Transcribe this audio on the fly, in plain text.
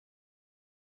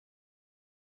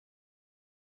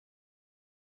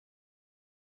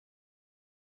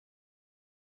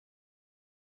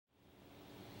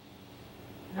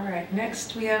right,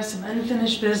 next we have some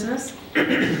unfinished business.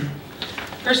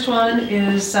 First one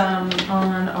is on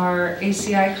our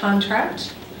ACI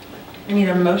contract. I need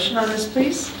a motion on this,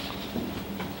 please.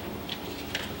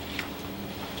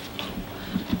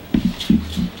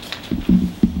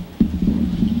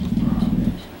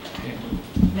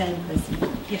 Madam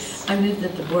President, Yes. I move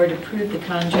that the board approve the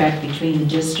contract between the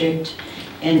district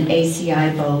and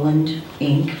ACI Boland,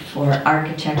 Inc. for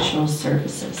architectural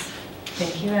services.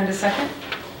 Thank you, and a second?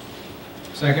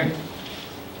 Second.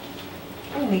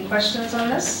 Any questions on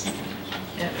this?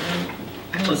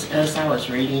 As I was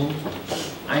reading,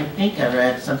 I think I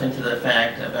read something to the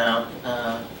fact about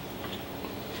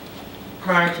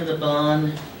prior to the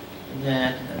bond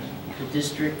that the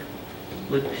district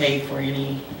would pay for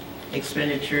any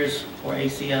expenditures for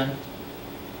ACI.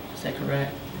 Is that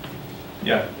correct?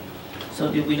 Yeah.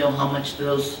 So do we know how much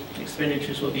those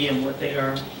expenditures will be and what they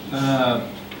are? I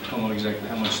don't know exactly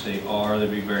how much they are.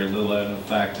 There'd be very little out of the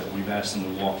fact that we've asked them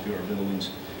to walk through our buildings.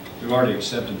 We've already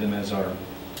accepted them as our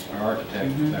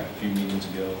architect back a few meetings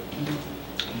ago,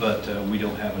 but we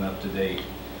don't have an up-to-date.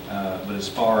 But as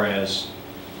far as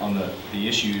on the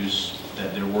issues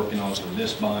that they're working on for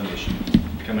this bond issue,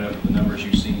 coming up with the numbers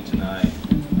you've seen tonight,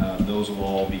 those will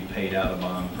all be paid out of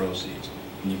bond proceeds.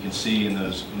 And you can see in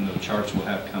the charts we'll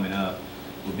have coming up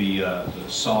will be the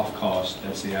soft cost,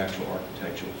 that's the actual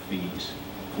architectural fees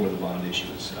for the bond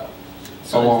issue itself.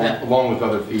 So Along with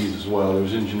other fees as well.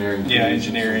 There's engineering fees. Yeah,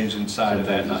 enginere's inside of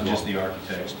that, not just the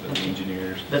architects, but the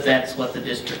engineers. But that's what the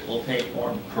district will pay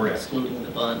for? Correct. Excluding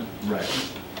the bond? Right.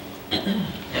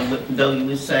 And though you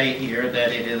would say here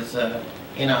that it is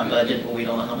in our budget, but we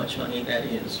don't know how much money that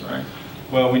is, right?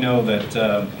 Well, we know that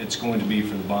it's going to be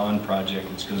for the bond project,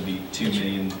 it's going to be $2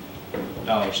 million,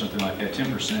 something like that,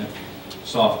 10%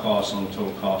 soft costs on the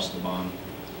total cost of the bond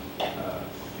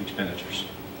expenditures.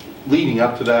 Leading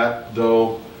up to that,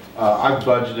 though, I've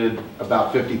budgeted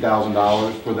about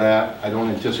 $50,000 for that. I don't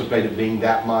anticipate it being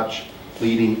that much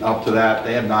leading up to that.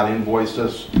 They have not invoiced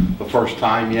us the first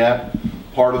time yet.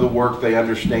 Part of the work they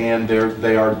understand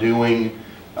they are doing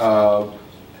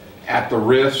at the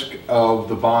risk of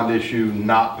the bond issue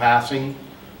not passing,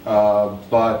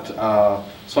 but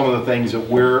some of the things that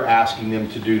we're asking them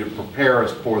to do to prepare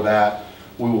us for that,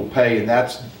 we will pay, and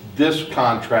that's this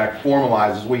contract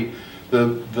formalizes.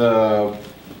 The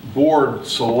board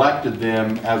selected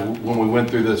them as when we went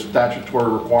through the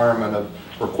statutory requirement of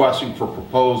requesting for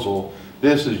proposal.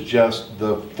 This is just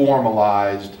the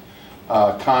formalized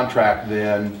contract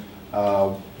then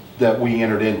that we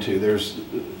entered into. There's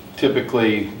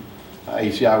typically,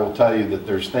 ACI will tell you that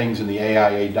there's things in the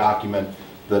AIA document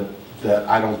that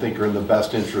I don't think are in the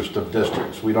best interest of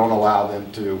districts. We don't allow them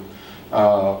to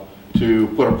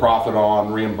put a profit on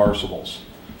reimbursables.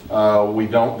 We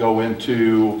don't go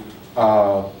into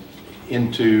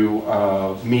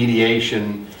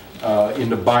mediation,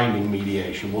 into binding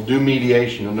mediation. We'll do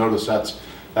mediation. You'll notice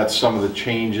that's some of the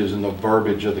changes in the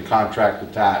verbiage of the contract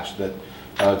attached, that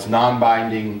it's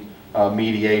non-binding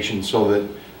mediation, so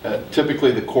that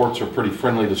typically the courts are pretty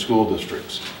friendly to school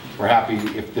districts. We're happy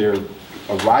if there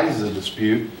arises a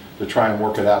dispute to try and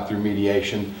work it out through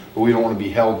mediation, but we don't want to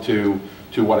be held to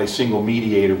what a single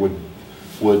mediator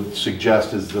would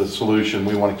suggest is the solution.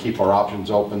 We want to keep our options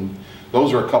open.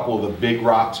 Those are a couple of the big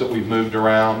rocks that we've moved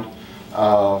around.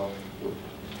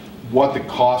 What the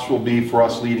cost will be for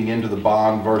us leading into the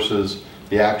bond versus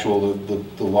the actual,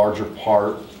 the larger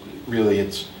part, really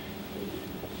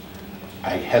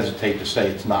I hesitate to say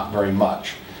it's not very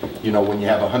much. You know, when you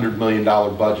have a $100 million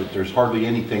budget, there's hardly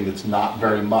anything that's not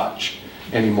very much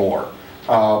anymore.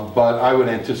 But I would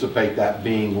anticipate that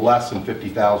being less than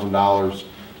 $50,000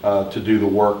 to do the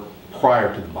work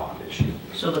prior to the bond issue.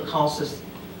 So the cost is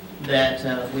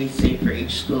that we see for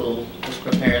each school is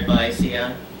prepared by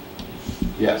ACI?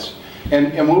 Yes,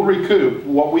 and we'll recoup.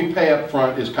 What we pay up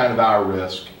front is kind of our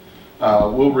risk.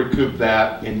 We'll recoup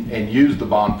that and use the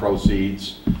bond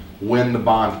proceeds when the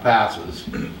bond passes,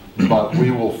 but we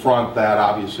will front that.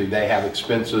 Obviously they have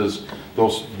expenses.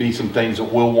 There'll be some things that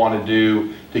we'll want to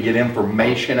do to get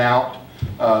information out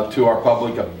to our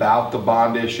public about the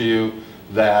bond issue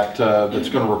that's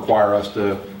going to require us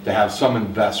to have some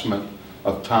investment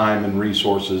of time and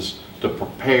resources to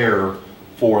prepare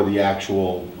for the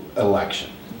actual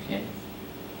election. Okay.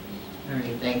 All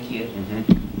right, thank you.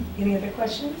 Any other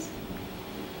questions?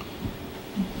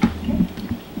 Okay.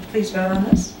 Please vote on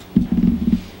this.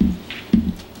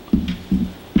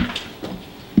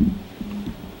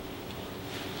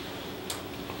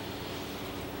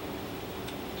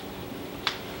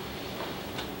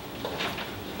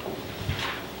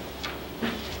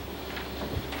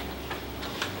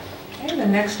 The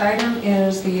next item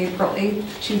is the April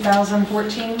 8th,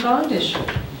 2014 bond issue.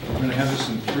 We're going to have this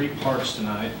in 3 parts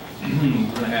tonight. We're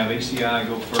going to have ACI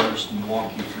go first and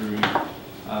walk you through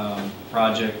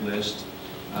project list.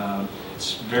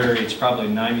 It's probably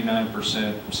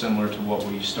 99% similar to what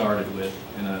we started with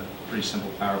in a pretty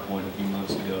simple PowerPoint a few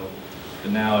months ago.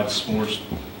 But now it's more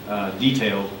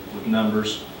detailed with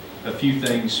numbers. A few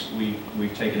things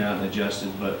we've taken out and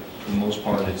adjusted, but for the most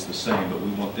part it's the same. But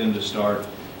we want them to start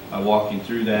by walking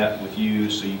through that with you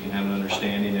so you can have an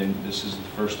understanding, and this is the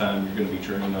first time you're going to be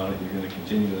training on it, and you're going to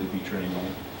continually be training on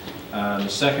it. The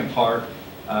second part,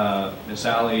 Ms.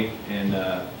 Alley and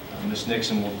Ms.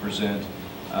 Nixon will present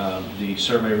the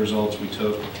survey results we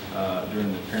took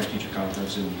during the parent-teacher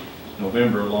conference in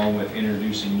November, along with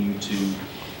introducing you to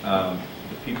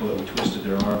the people that we twisted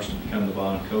their arms to become the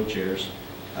bond co-chairs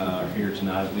here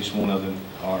tonight. At least one of them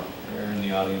are in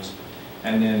the audience.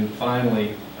 And then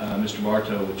finally, Mr.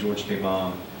 Bartow with George K.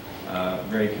 Baum.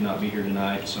 Greg could not be here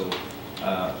tonight, so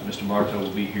Mr. Bartow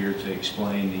will be here to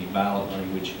explain the ballot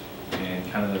language,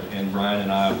 and Brian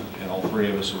and I, and all 3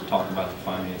 of us will talk about the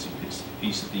financing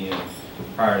piece at the end,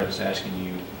 prior to us asking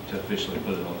you to officially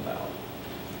put it on the ballot.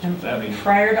 And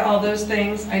prior to all those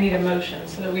things, I need a motion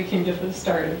so that we can get this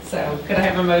started. So could I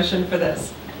have a motion for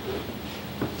this?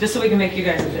 Just so we can make you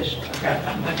guys official. Okay.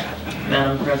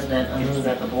 Madam President, I move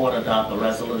that the board adopt a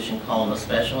resolution calling a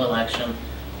special election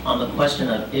on the question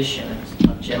of issuance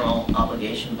of general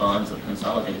obligation bonds of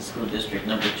Consolidated School District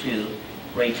Number 2,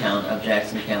 Raytown of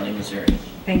Jackson County, Missouri.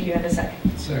 Thank you. And a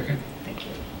second. Second. Thank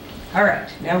you. All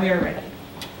right. Now we are ready.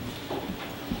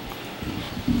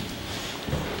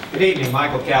 Good evening,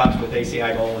 Michael Couch with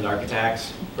ACI Boland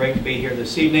Architects. Great to be here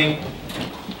this evening.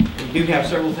 We do have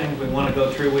several things we want to go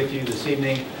through with you this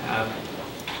evening.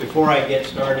 Before I get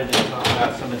started and talk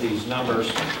about some of these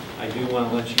numbers, I do want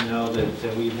to let you know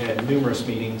that we've had numerous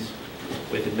meetings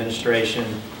with administration.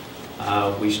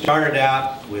 We started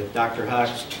out with Dr.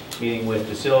 Huck's meeting with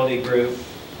Facility Group,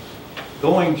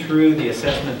 going through the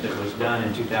assessment that was done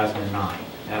in 2009.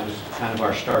 That was kind of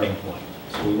our starting point.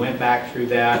 So we went back through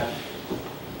that.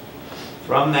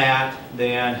 From that,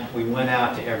 then we went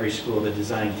out to every school the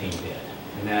design team did,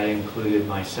 and that included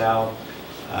myself,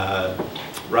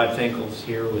 Rod Finkel's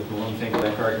here with Malone Finkel,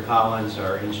 Eckhart and Collins,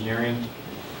 our engineering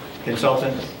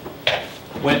consultant.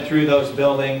 Went through those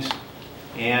buildings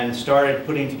and started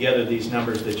putting together these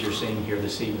numbers that you're seeing here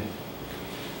this evening.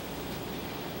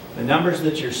 The numbers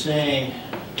that you're seeing,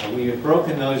 we have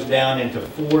broken those down into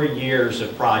 4 years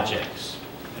of projects,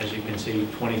 as you can see,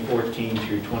 2014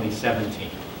 through 2017.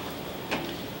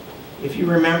 If you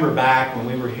remember back when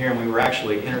we were here and we were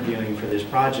actually interviewing for this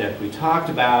project, we talked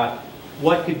about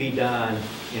what could be done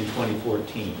in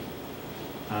 2014,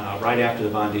 right after the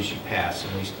bond issue passed.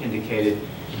 And we indicated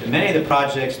that many of the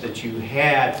projects that you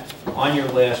had on your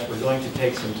list were going to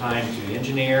take some time to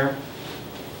engineer,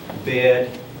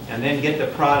 bid, and then get the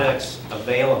products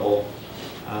available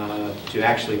to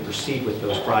actually proceed with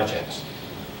those projects.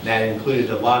 That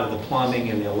included a lot of the plumbing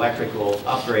and the electrical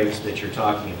upgrades that you're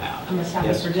talking about. I'm going to stop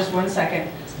you Yes. for just 1 second.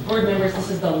 Board members,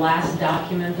 this is the last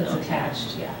document that's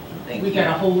attached. Yeah. Thank We've you.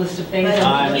 got a whole list of things. I We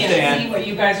can't understand. see what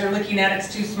you guys are looking at.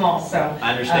 It's too small. So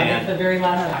I understand. it's the very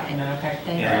last document. Okay.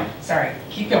 Thank Yeah. you. Sorry.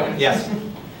 Keep going. Yes.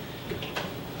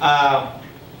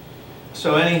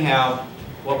 So anyhow,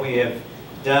 what we have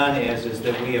done is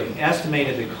that we have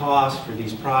estimated the cost for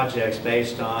these projects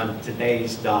based on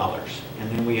today's dollars,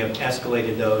 and then we have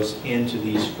escalated those into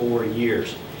these 4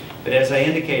 years. But as I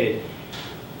indicated,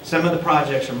 some of the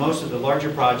projects, or most of the larger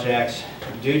projects,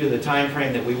 due to the time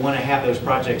frame that we want to have those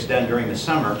projects done during the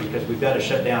summer, because we've got to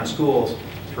shut down schools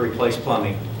to replace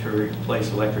plumbing, to replace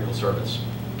electrical service.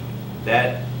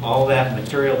 All that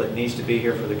material that needs to be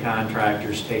here for the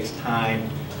contractors takes time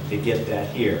to get that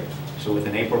here. So with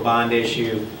an April bond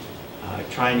issue,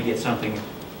 trying to get something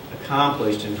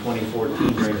accomplished in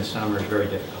 2014 during the summer is very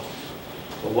difficult.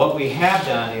 But what we have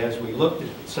done is we looked at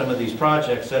some of these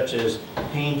projects such as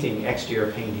painting,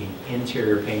 exterior painting,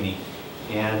 interior painting,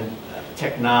 and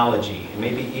technology, and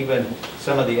maybe even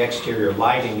some of the exterior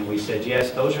lighting, and we said, yes,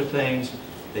 those are things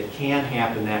that can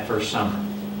happen that first summer,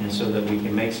 and so that we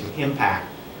can make some impact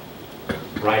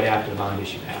right after the bond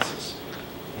issue passes.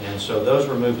 And so those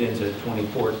were moved into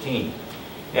 2014.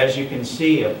 As you can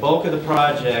see, a bulk of the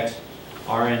projects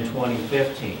are in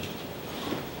 2015.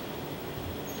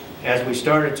 As we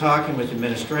started talking with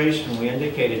administration, we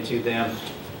indicated to them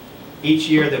each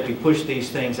year that we push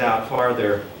these things out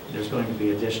farther, there's going to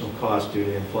be additional costs due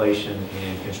to inflation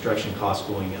and construction costs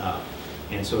going up.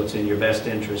 And so it's in your best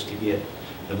interest to get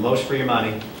the most for your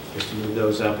money, is to move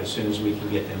those up as soon as we can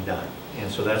get them done.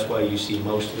 And so that's why you see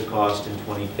most of the cost in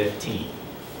 2015.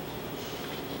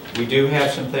 We do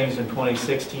have some things in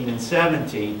 2016 and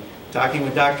 17. Talking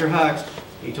with Dr. Hux,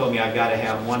 he told me I've got to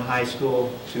have 1 high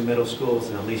school, 2 middle schools,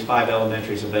 and at least 5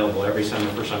 elementaries available every summer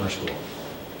for summer school.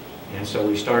 And so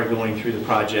we started going through the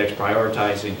projects,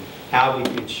 prioritizing how we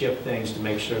could ship things to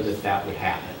make sure that that would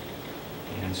happen.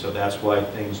 And so that's why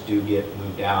things do get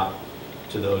moved out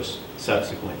to those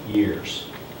subsequent years.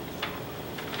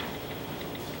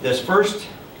 This first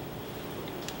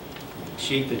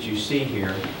sheet that you see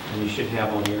here, and you should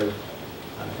have on your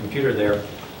computer there,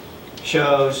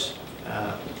 shows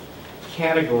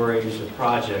categories of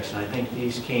projects, and I think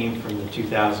these came from the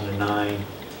 2009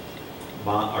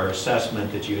 or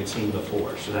assessment that you had seen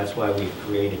before. So that's why we've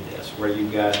created this, where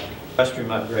you've got restroom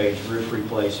upgrades, roof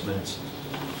replacements,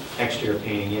 exterior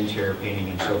painting, interior painting,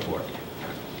 and so forth.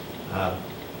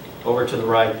 Over to the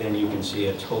right, then, you can see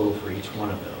a total for each one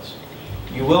of those.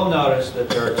 You will notice that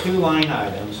there are 2 line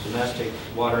items, domestic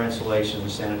water insulation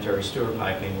and sanitary sewer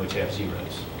piping, which have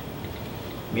zeros.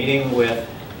 Meeting with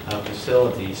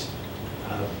facilities,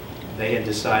 they had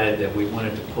decided that we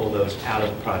wanted to pull those out of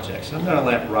the project. So I'm going to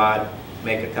let Rod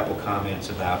make a couple comments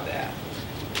about that.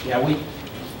 Yeah,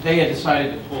 they had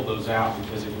decided to pull those out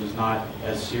because it was not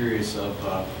as serious of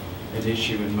an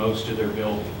issue in most of their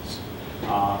buildings.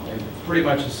 And pretty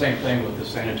much the same thing with the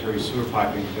sanitary sewer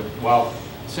piping. While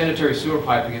sanitary sewer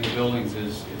piping in the buildings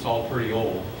it's all pretty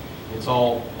old, it's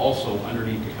all also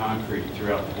underneath the concrete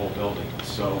throughout the whole building.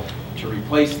 So to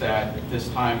replace that at this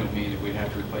time would mean that we'd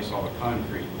have to replace all the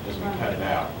concrete because we cut it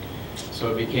out.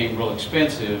 So it became real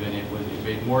expensive, and it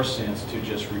made more sense to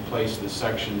just replace the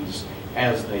sections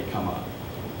as they come up,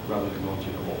 rather than going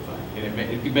through the whole thing. And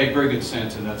it made very good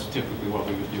sense, and that's typically what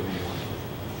we would do anyway.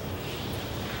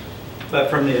 But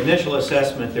from the initial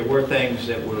assessment, there were things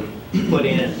that were put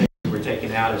in and things that were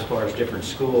taken out as far as different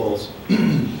schools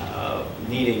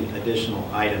needing additional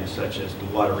items such as the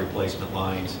water replacement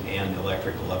lines and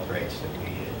electrical upgrades that we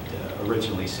had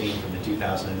originally seen from the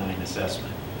 2009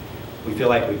 assessment. We feel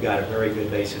like we've got a very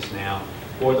good basis now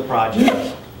for the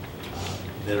projects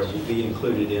that will be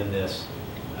included in this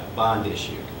bond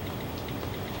issue.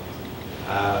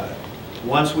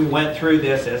 Once we went through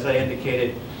this, as I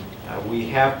indicated, we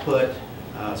have put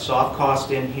soft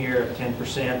cost in here of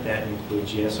 10%. That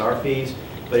includes GSR fees,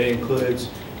 but it includes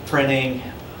printing,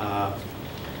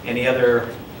 any other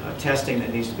testing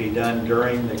that needs to be done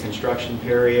during the construction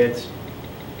periods,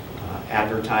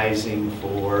 advertising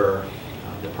for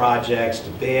the projects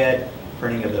to bid,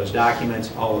 printing of those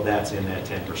documents, all of that's in that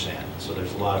 10%. So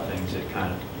there's a lot of things that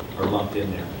kind of are lumped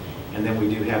in there. And then we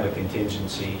do have a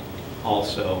contingency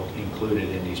also included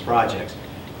in these projects.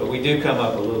 But we do come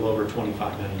up a little over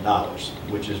 $25 million,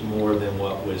 which is more than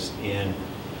what was in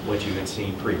what you had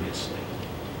seen previously.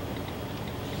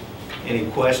 Any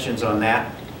questions on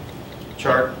that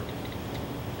chart?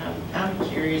 I'm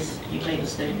curious, you made a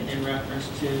statement in reference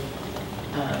to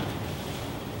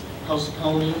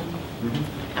postponing,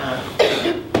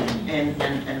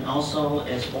 and also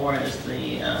as far as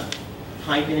the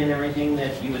piping and everything,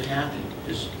 that you would have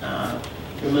to just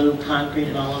remove concrete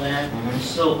and all of that.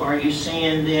 So are you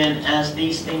saying then, as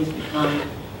these things become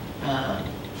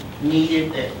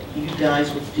needed, that you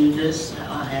guys would do this,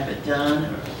 have it done?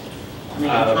 Or, I mean,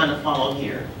 I'm trying to follow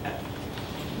here.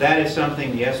 That is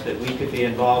something, yes, that we could be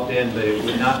involved in, but it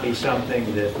would not be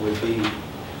something that would be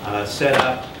set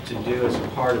up to do as a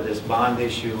part of this bond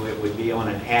issue. It would be on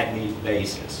an at-need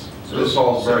basis. So this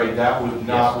all very, that would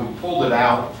not, we pulled it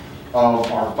out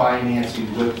of our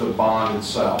financing with the bond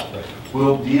itself.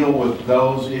 We'll deal with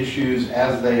those issues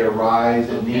as they arise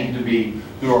and need to be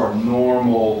through our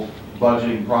normal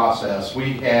budgeting process.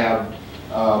 We have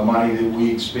money that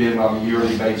we expend on a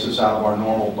yearly basis out of our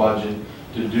normal budget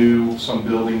to do some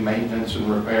building maintenance and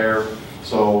repair.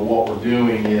 So what we're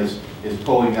doing is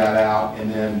pulling that out, and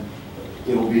then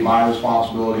it'll be my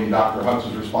responsibility and Dr.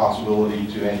 Hux's responsibility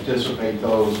to anticipate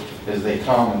those as they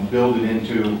come and build it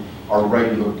into our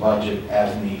regular budget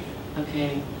as needed.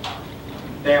 Okay,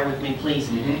 bear with me, please.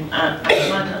 I'm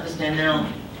trying to understand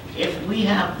now, if we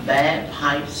have bad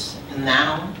pipes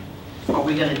now, are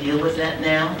we going to deal with that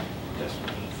now? Yes.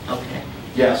 Okay.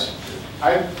 Yes.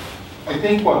 I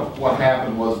think what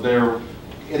happened was there,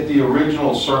 at the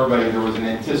original survey, there was an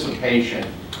anticipation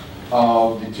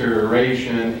of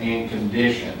deterioration and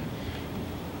condition.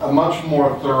 A much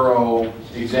more thorough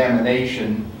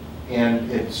examination, and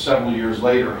it several years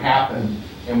later happened,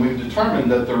 and we've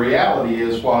determined that the reality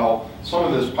is, while some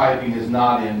of this piping is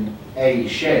not in A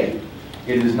shape,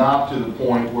 it is not to the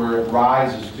point where it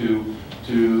rises to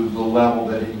the level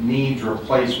that it needs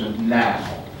replacement now.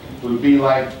 It would be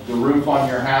like the roof on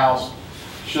your house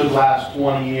should last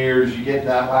 20 years. You get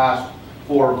that last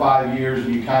 4 or 5 years,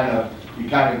 and you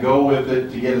kind of go with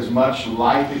it to get as much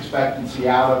life expectancy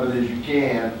out of it as you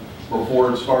can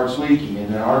before it starts leaking.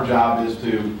 And then our job is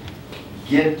to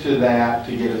get to that,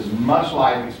 to get as much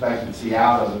life expectancy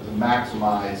out of it to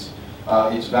maximize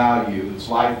its value, its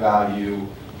life value,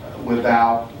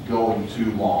 without going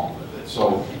too long with it.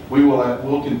 So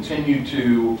we'll continue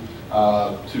to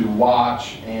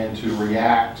watch and to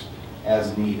react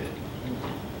as needed.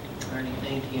 Ernie,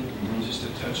 thank you. Just to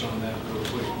touch on that real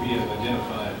quick, we have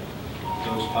identified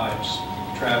those pipes.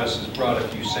 Travis has brought a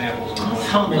few samples of what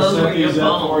Some of those were your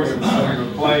bones. we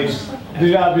replaced.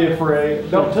 Do not be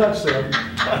afraid. Don't touch them.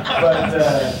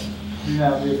 But do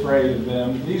not be afraid of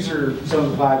them. These are some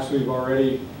of the pipes we've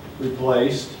already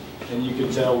replaced, and you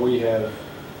can tell we have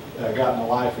gotten a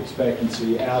life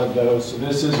expectancy out of those. So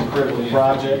this is a critical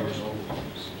project.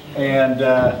 And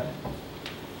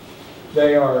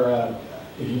they are,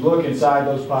 if you look inside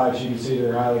those pipes, you can see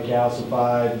they're highly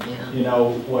calcified. Yeah. You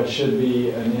know, what should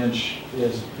be an inch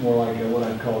is more like what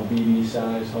I'd call a BB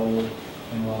size hole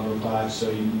in a lot of the pipes,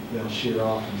 so they'll shear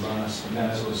off and rust. And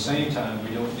at the same time,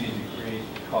 we don't need to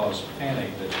cause panic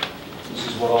that this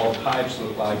is what all the pipes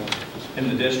look like in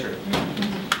the district.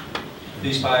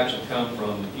 These pipes have come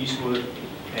from Eastwood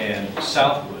and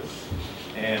Southwood,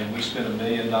 and we spent $1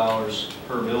 million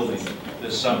per building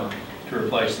this summer to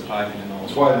replace the piping in all.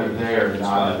 That's why they're there,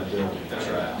 not in the building. That's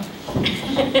right.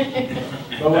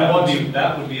 But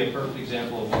That would be a perfect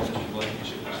example of what Mr.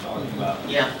 Blankenship was talking about.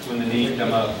 Yeah. When the need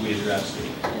come up, we addressed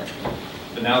it. Yeah.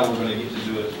 But now we're going to get to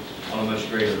do it on a much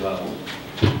greater level.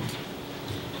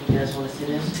 You guys want to see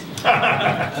this?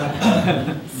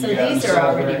 So Yeah, these so are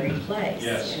already great. replaced?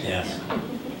 Yes.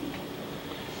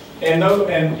 And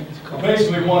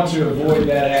basically want to avoid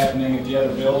that happening at the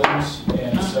other buildings,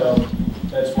 and so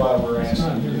that's why we're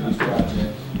asking to do these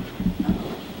projects.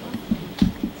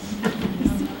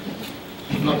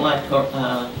 Look like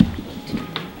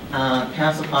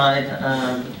calcified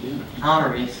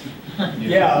arteries.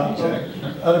 Yeah,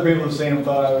 other people have seen them,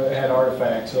 thought I had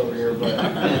artifacts over here, but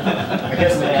I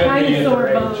guess they couldn't be in the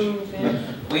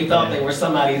range. We thought they were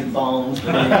somebody's bones.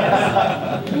 The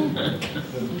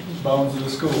bones of the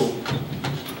school.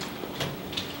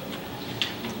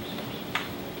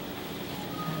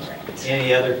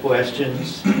 Any other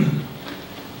questions?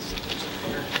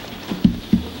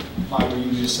 Michael,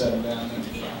 you just set them down there.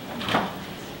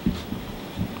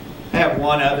 I have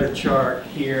one other chart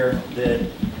here that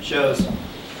shows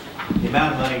the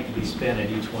amount of money to be spent at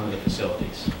each one of the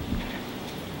facilities.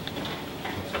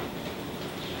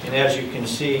 And as you can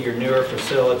see, your newer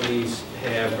facilities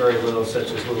have very little,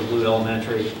 such as Little Blue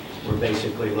Elementary. We're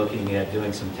basically looking at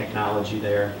doing some technology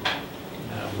there,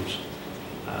 which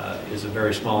is a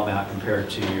very small amount compared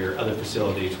to your other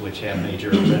facilities, which have major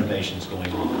renovations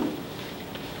going on.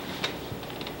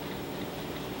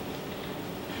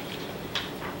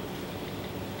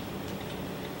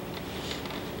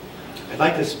 I'd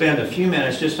like to spend a few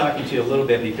minutes just talking to you a little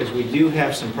bit, because we do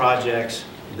have some projects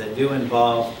that do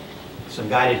involve some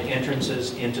guided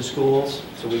entrances into schools,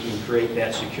 so we can create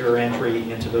that secure entry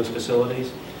into those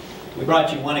facilities. We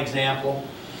brought you one example.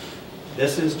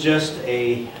 This is just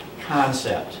a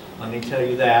concept. Let me tell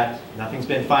you that. Nothing's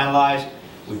been finalized.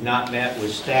 We've not met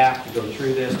with staff to go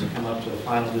through this to come up to the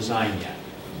final design yet.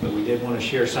 But we did want to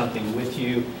share something with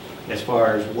you as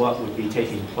far as what would be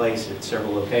taking place at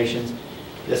several locations.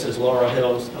 This is Laurel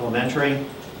Hills Elementary.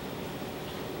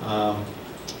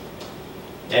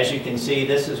 As you can see,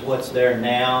 this is what's there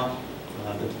now.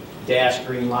 The dashed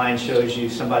green line shows you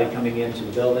somebody coming into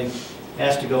the building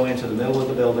has to go into the middle of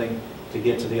the building to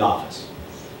get to the office.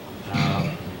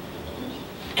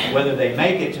 Whether they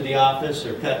make it to the office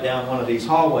or cut down one of these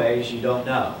hallways, you don't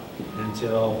know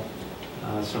until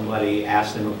somebody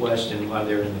asks them a question while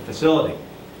they're in the facility.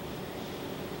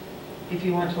 If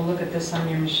you want to look at this on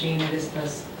your machine, it is the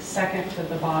second to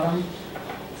the bottom.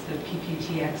 It's the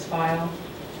PPTX file,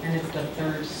 and it's the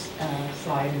third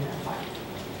slide in that file.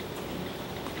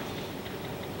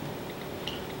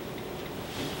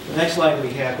 The next slide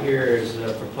we have here is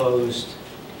a proposed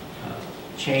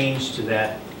change to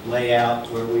that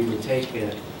layout, where we would take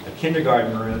a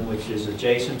kindergarten room, which is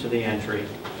adjacent to the entry,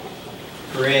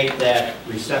 create that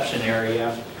reception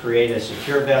area, create a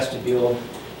secure vestibule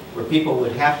where people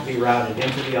would have to be routed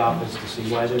into the office to see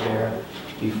why they're there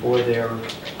before they're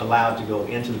allowed to go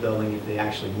into the building, if they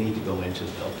actually need to go into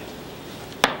the building.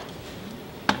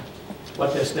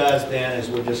 What this does then is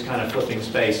we're just kind of flipping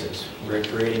spaces. We're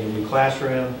creating a new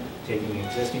classroom, taking an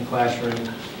existing classroom.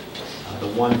 The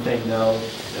one thing, though,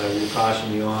 that I will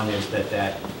caution you on is that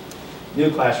that new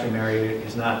classroom area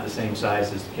is not the same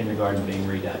size as the kindergarten being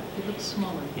redone. It looks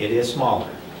smaller. It is smaller.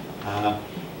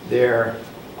 There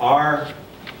are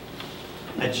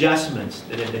adjustments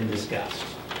that have been discussed.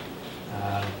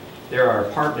 There are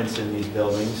apartments in these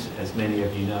buildings, as many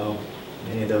of you know.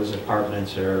 Many of those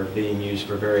apartments are being used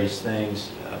for various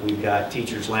things. We've got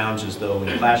teachers' lounges, though,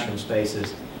 in classroom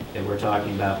spaces that we're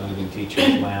talking about moving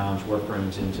teachers' lounge,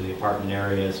 workrooms into the apartment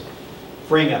areas,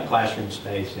 freeing up classroom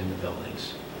space in the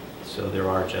buildings. So there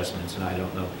are adjustments, and I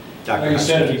don't know. Dr. Like you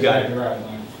said, Hudson, if you got exactly right,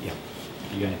 Mike. Yeah,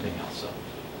 if you got anything else, so.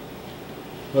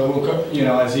 But we'll, you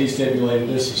know, as he stipulated,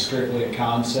 this is strictly a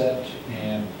concept,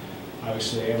 and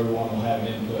obviously everyone will have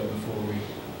input before we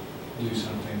do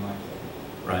something like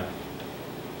that. Right.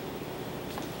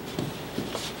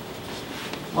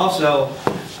 Also,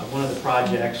 one of the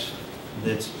projects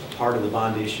that's part of the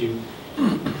bond issue,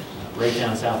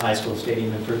 Raytown South High School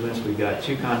Stadium improvements. We've got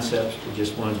two concepts we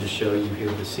just wanted to show you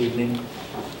here this evening.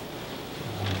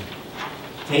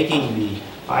 Taking the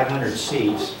 500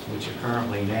 seats, which are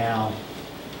currently now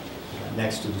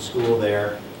next to the school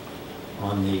there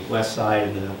on the west side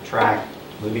of the track,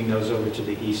 moving those over to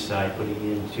the east side, putting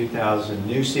in 2,000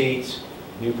 new seats,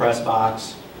 new press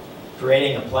box,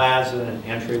 creating a plaza and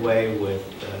entryway with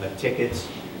tickets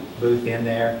booth in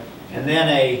there, and then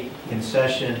a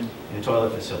concession and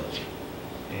toilet facility.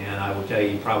 And I will tell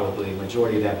you, probably the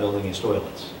majority of that building is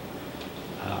toilets.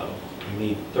 We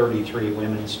need 33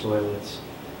 women's toilets,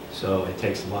 so it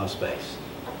takes a lot of space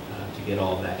to get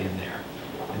all of that in there.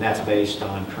 And that's based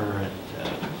on current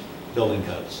building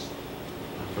codes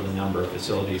for the number of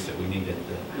facilities that we need in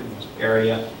the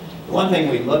area. The one thing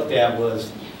we looked at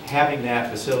was having that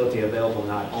facility available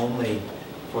not only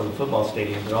for the football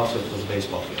stadium, but also for the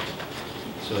baseball field.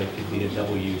 So it could be a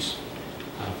double use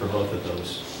for both of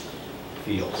those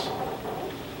fields.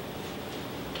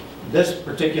 This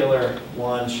particular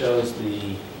one shows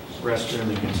the restroom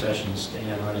and concession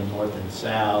stand running north and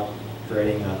south,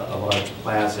 creating a large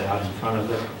plaza out in front of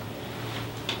it.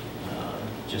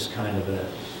 Just kind of an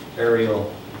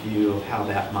aerial view of how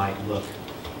that might look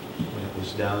when it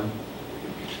was done.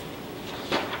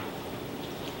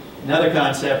 Another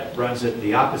concept runs it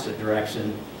the opposite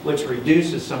direction, which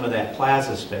reduces some of that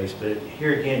plaza space, but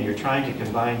here again, you're trying to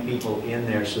combine people in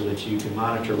there so that you can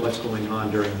monitor what's going on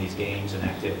during these games and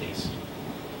activities.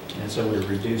 And so we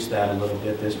reduce that a little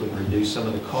bit. This would reduce some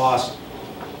of the cost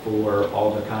for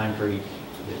all the concrete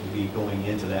that would be going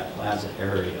into that plaza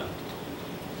area.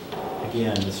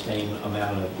 Again, the same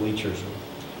amount of bleachers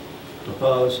are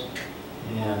proposed,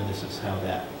 and this is how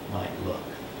that might look.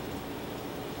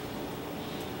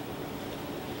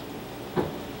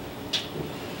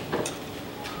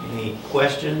 Any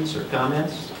questions or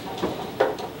comments?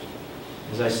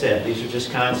 As I said, these are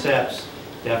just concepts.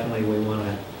 Definitely we want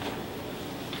to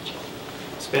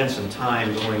spend some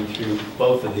time going through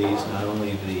both of these, not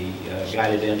only the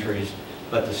guided entries,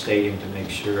 but the stadium to make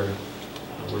sure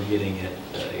we're getting it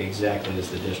exactly as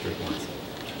the district wants it.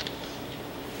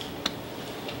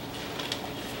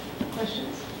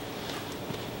 Questions?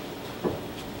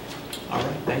 All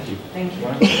right, thank you. Thank you.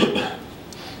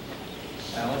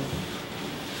 Alan?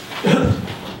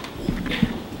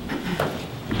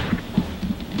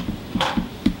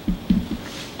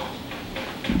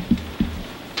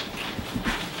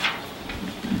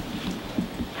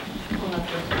 Pull up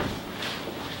the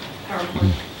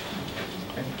PowerPoint.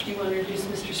 Do you want to introduce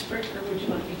Mr. Sprick, or would you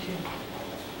like me to?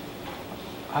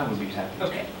 I would be happy.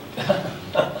 Okay.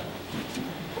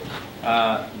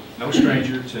 No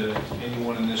stranger to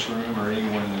anyone in this room or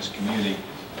anyone in this community.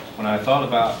 When I thought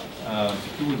about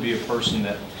who would be a person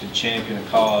that could champion a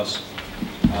cause,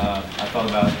 I thought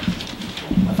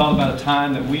about a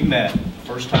time that we met,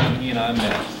 first time he and I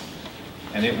met,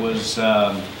 and it was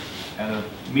at a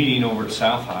meeting over at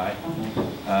South High,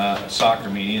 a soccer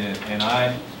meeting, and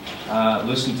I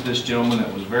listened to this gentleman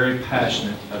that was very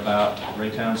passionate about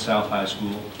Raytown South High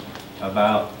School,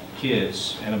 about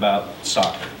kids, and about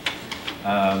soccer.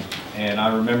 And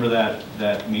I remember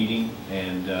that meeting,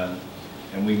 and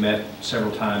we met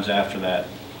several times after that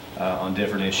on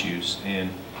different issues. And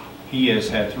he has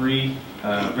had three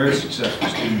very successful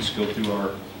students go through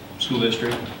our school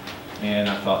district, and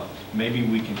I thought maybe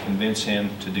we can convince him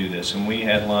to do this. And we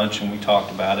had lunch and we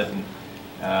talked about it, and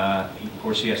of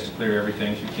course he has to clear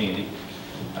everything through Candy,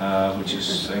 which is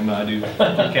the same I do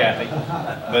for Kathy.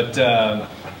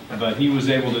 But he was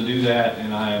able to do that,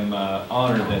 and I am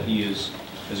honored that he has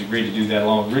agreed to do that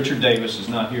along. Richard Davis is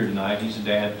not here tonight. He's a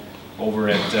dad over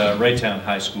at Raytown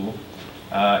High School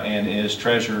and is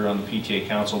treasurer on the PTA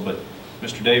Council. But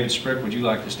Mr. David Sprick, would you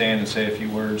like to stand and say a few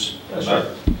words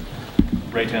about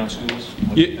Raytown schools?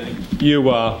 What do you think?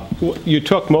 You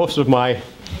took most of my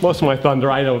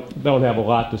thunder. I don't have a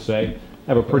lot to say. I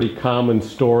have a pretty common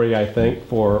story, I think,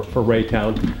 for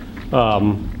Raytown.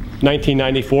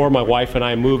 1994, my wife and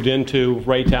I moved into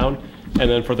Raytown, and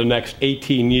then for the next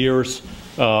 18 years,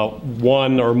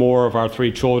 one or more of our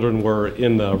 3 children were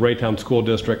in the Raytown School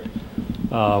District.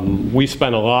 We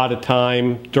spent a lot of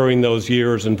time during those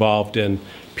years involved in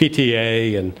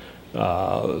PTA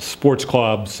and sports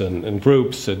clubs and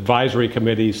groups, advisory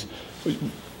committees,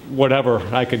 whatever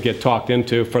I could get talked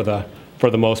into for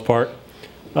the most part.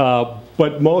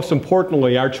 But most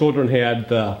importantly, our children had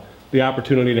the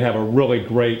opportunity to have a really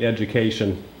great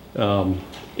education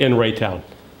in Raytown.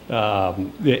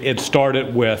 It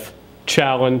started with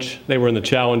Challenge. They were in the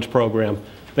Challenge program.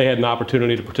 They had an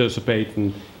opportunity to participate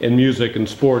in music and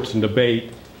sports and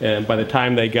debate. And by the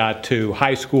time they got to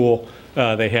high school,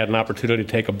 they had an opportunity to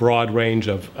take a broad range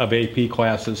of AP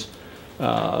classes.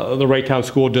 The Raytown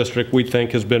School District, we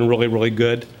think, has been really, really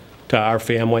good to our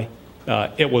family.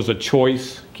 It was a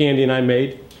choice Candy and I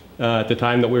made at the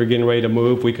time that we were getting ready to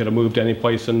move. We could have moved any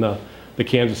place in the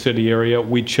Kansas City area.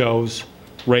 We chose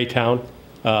Raytown.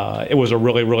 It was a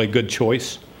really, really good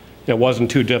choice. It wasn't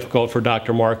too difficult for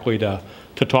Dr. Markley to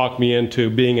talk me into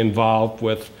being involved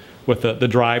with the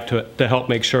drive to help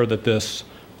make sure that this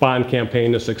bond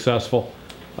campaign is successful.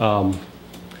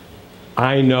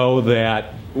 I know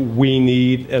that we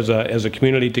need, as a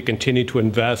community, to continue to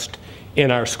invest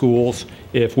in our schools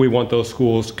if we want those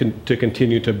schools to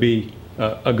continue to be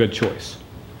a good choice.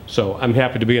 So I'm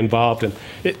happy to be involved, and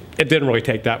it didn't really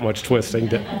take that much twisting,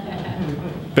 did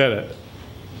it?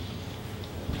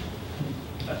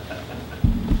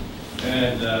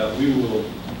 And we will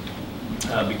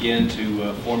begin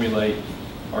to formulate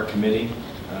our committee.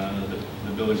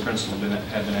 The building principals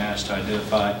have been asked to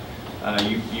identify.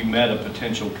 You met a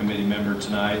potential committee member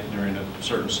tonight during a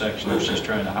certain section. She's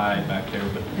trying to hide back there,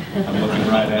 but I'm looking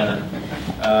right at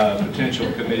her.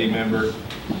 Potential committee member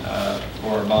for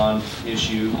our bond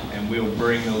issue, and we'll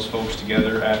bring those folks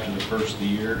together after the first of the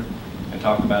year and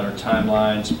talk about our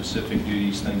timeline, specific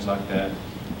duties, things like that.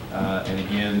 And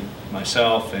again,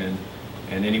 myself and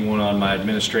anyone on my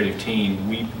administrative team,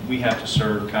 we have to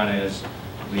serve kind of as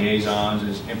liaisons,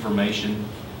 as information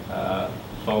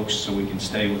folks, so we can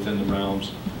stay within the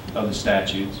realms of the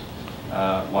statutes,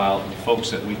 while the folks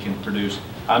that we can produce,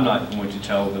 I'm not going to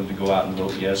tell them to go out and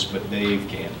vote yes, but Dave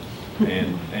can,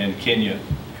 and Kenya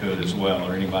could as well,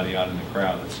 or anybody out in the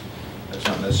crowd that's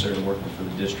not necessarily working for the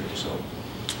district. So,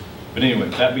 but anyway,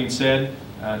 that being said,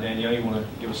 Danielle, you want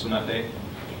to give us an update?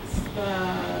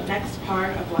 The next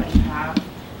part of what you have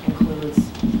includes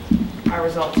our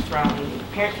results from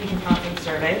parent-teacher conference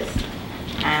surveys,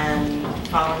 and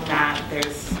following that,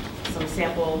 there's some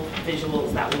sample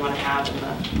visuals that we want to have in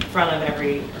the front of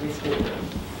every school room.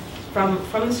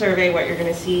 From the survey, what you're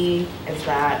going to see is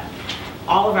that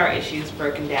all of our issues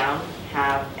broken down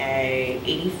have a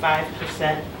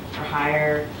 85% or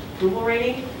higher approval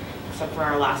rating, except for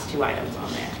our last 2 items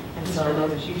on there. And so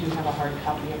those, you do have a hard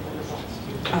copy of the results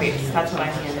too. Oh yes, that's what I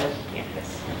handed. Yeah.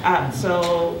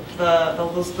 So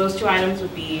those 2 items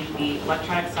would be the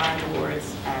electronic sign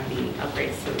boards and the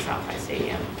upgrades to the South High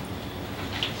Stadium.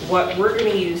 What we're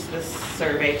going to use this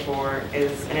survey for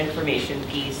is an information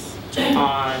piece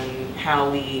on how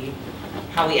we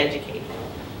educate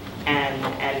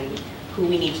and who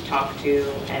we need to talk to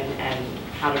and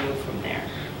how to move from there.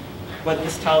 What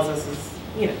this tells us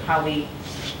is, how we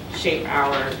shape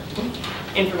our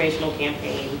informational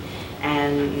campaign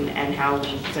and how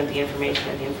we present the information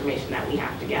and the information that we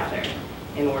have to gather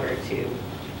in order to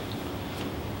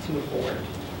move forward,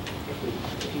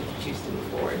 if you choose to move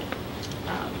forward.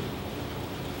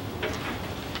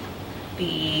 Do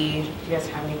you guys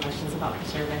have any questions about the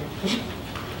survey?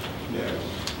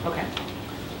 Yeah. Okay.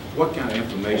 What kind of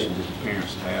information did the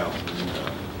parents have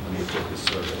when they took this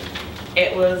survey?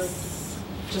 It was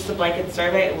just a blanket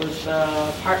survey. It was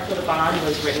the part for the bond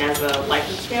was written as a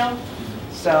Likert scale.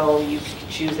 So you could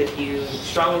choose if you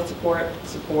strongly support,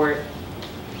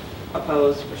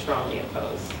 oppose, or strongly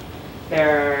oppose.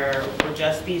 There were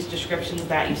just these descriptions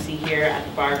that you see here at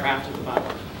the bar graph at the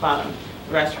bottom.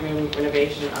 Restroom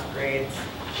renovation upgrades,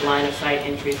 line of sight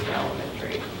entries for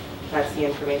elementary. That's the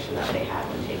information that they had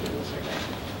when taking the survey.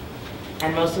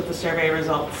 And most of the survey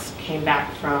results came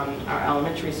back from our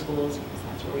elementary schools because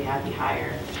that's where we had the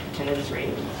higher attendance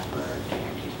ratings for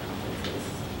parent-teacher conferences.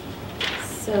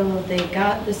 So they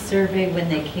got the survey when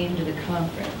they came to the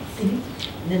conference, and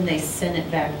then they sent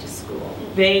it back to school.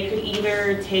 They could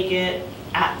either take it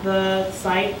at the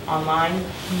site online,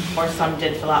 or some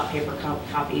did fill out paper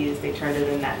copies. They turned it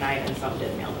in that night, and some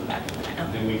did mail them back in the night.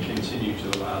 And then we continue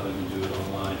to allow them to do it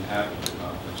online after the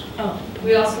conference. Oh.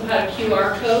 We also had a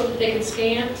QR code that they could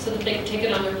scan so that they could take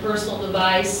it on their personal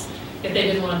device if they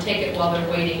didn't want to take it while they're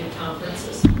waiting at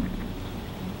conferences.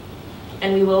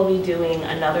 And we will be doing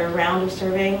another round of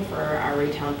surveying for our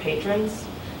Raytown patrons.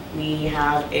 We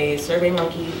have a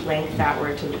SurveyMonkey link that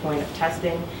we're to the point of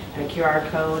testing and a QR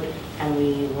code, and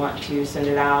we want to send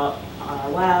it out on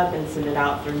our web and send it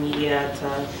out through media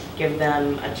to give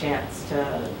them a chance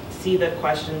to see the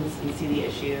questions and see the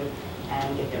issue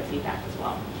and get their feedback as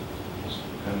well.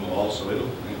 And we'll also, it'll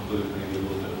include maybe a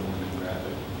little bit more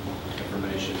demographic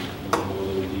information, a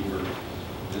little deeper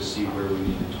to see where we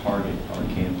need to target our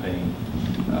campaign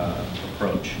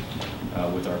approach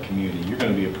with our community. You're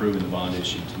going to be approving the bond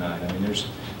issue tonight. I mean,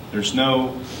 there's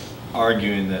no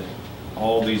arguing that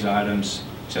all these items,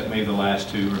 except maybe the last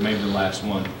two or maybe the last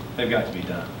one, they've got to be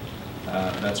done.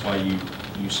 That's why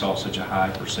you saw such a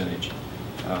high percentage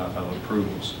of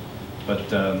approvals.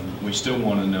 But we still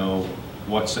want to know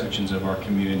what sections of our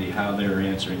community, how they're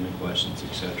answering the questions,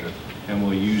 etc. And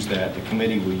we'll use that, the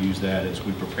committee will use that as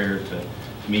we prepare to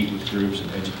meet with groups and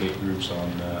educate groups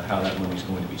on how that money is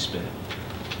going to be spent.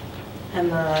 And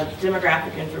the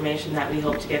demographic information that we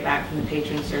hope to get back from the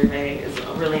patron survey is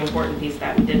a really important piece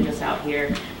that we did miss out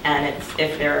here, and it's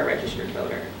if they're a registered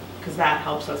voter, because that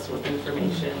helps us with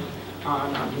information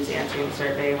on who's answering the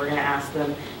survey. We're going to ask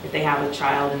them if they have a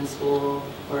child in school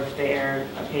or if they're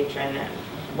a patron, and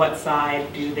what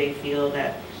side do they feel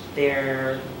that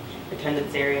their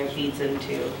attendance area feeds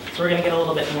into. So we're going to get a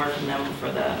little bit more from them for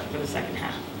the second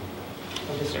half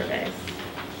of the surveys.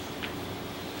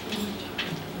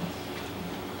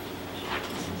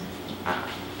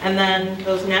 And then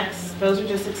those are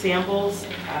just examples.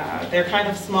 They're kind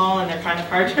of small and they're kind of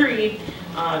hard to read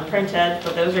printed,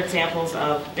 but those are examples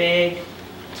of big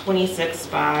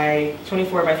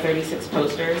 24 by 36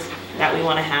 posters that we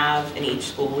want to have in each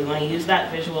school. We want to use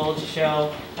that visual to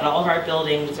show that all of our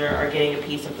buildings are getting a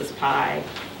piece of this pie,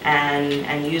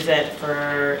 and use it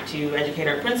to educate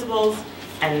our principals.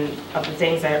 And of the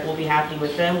things that will be happening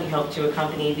with them, we hope to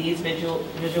accompany these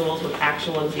visuals with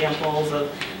actual examples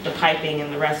of the piping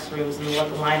and the restrooms and what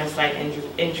the line of sight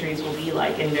entries will be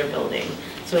like in their building.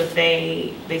 So that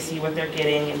they see what they're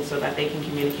getting, and so that they can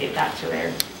communicate that to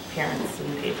their parents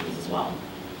and patrons as well.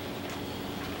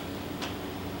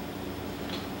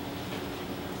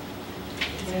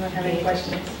 Does anyone have any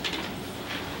questions?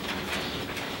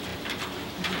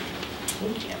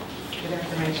 Thank you. Good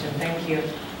information, thank you.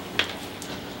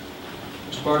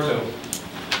 Mr. Bartow.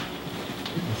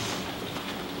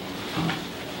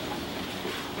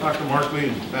 Dr.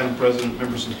 Markley, Madam President,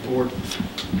 members of the board.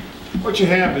 What you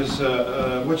have is,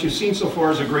 what you've seen so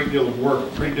far is a great deal of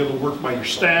work by your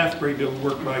staff, great deal of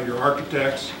work by your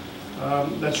architects.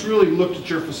 That's really looked at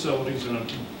your facilities in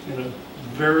a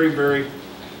very, very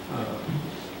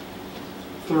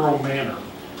thorough manner,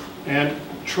 and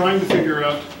trying to figure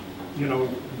out,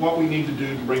 what we need to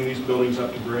do to bring these buildings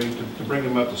up to grade, to bring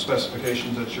them up to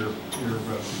specifications that you're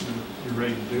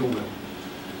ready to deal with.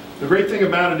 The great thing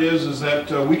about it is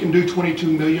that we can do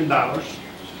 $22 million at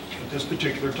this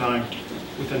particular time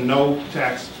with a no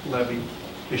tax levy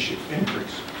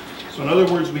increase. So in other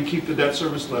words, we keep the debt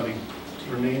service levy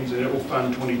remains, and it will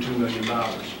fund $22 million.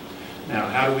 Now,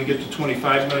 how do we get to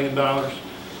 $25 million?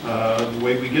 The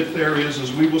way we get there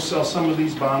is we will sell some of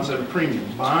these bonds at a premium.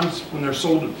 Bonds, when they're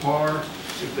sold at par,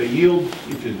 if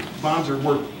the bonds are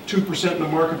worth 2% in the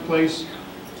marketplace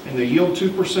and they yield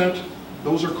 2%,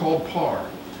 those are called par.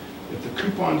 If the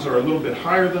coupons are a little bit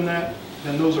higher than that,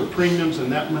 then those are premiums,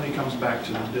 and that money comes back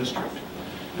to the district.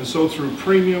 And so through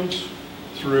premiums,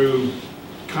 through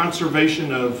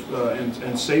conservation of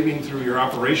and saving through your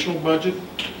operational budget,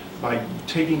 by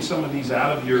taking some of these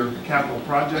out of your capital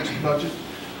projects budget,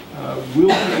 we'll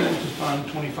be able to fund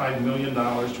 $25 million,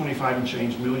 25 and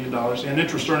change million dollars, and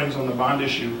interest earnings on the bond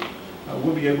issue.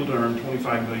 We'll be able to earn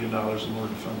 $25 million in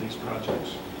order to fund these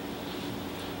projects.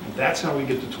 And that's how we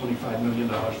get to $25 million,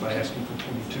 by asking for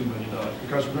 $22 million,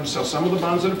 because we're going to sell some of the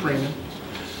bonds at a premium.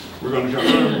 We're going to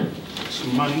earn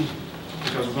some money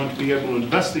because we're going to be able to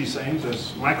invest these things.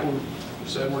 As Michael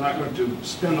said, we're not going to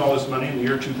spend all this money in the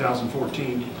year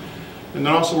 2014. And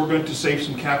then also we're going to save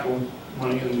some capital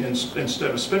money, and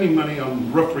instead of spending money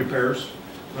on roof repairs,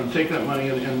 we're going to take that money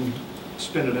and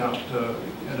spend it out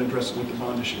and address it with the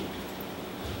bond issue.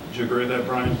 Would you agree with that,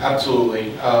 Brian?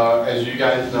 Absolutely. As you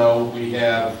guys know, we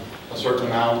have a certain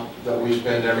amount that we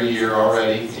spend every year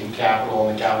already in capital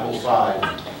on the capital side.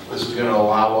 This is going to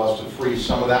allow us to free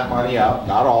some of that money up,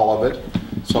 not all of it.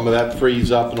 Some of that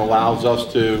frees up and allows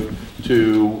us to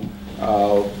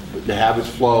have it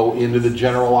flow into the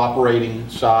general operating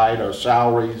side, our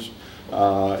salaries,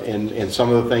 and some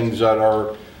of the things that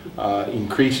are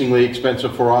increasingly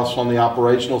expensive for us on the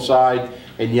operational side.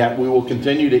 And yet we will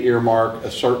continue to earmark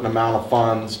a certain amount of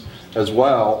funds as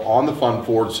well on the fund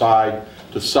forward side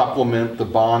to supplement the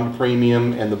bond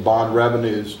premium and the bond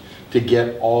revenues to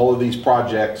get all of these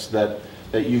projects that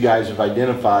you guys have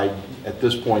identified at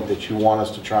this point that you want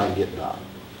us to try and get done.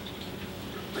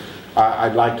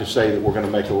 I'd like to say that we're going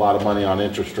to make a lot of money on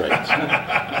interest rates.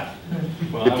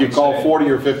 Well, If you call 40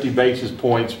 or 50 basis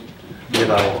points, you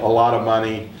know, a lot of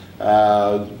money,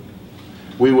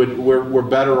 we're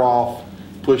better off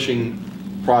pushing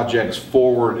projects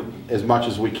forward as much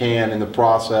as we can in the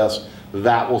process.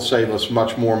 That will save us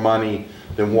much more money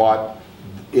than what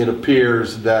it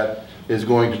appears that is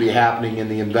going to be happening in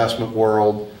the investment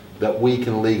world that we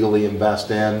can legally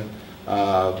invest in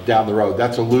down the road.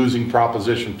 That's a losing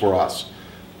proposition for us.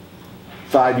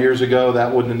 5 years ago,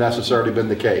 that wouldn't have necessarily been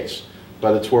the case,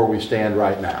 but it's where we stand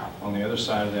right now. On the other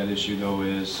side of that issue, though,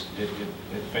 is it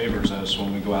favors us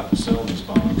when we go out and sell these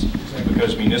bonds,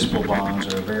 because municipal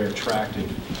bonds are a very attractive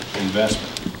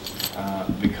investment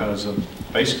because of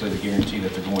basically the guarantee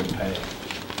that they're going to pay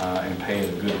and pay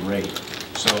at a good rate.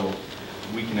 So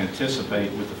we can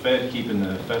anticipate with the Fed keeping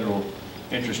the federal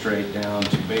interest rate down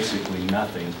to basically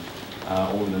nothing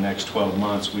over the next 12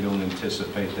 months, we don't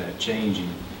anticipate that changing.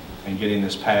 And getting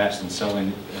this passed and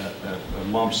selling a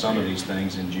lump sum of these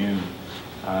things in June,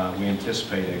 we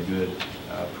anticipate a good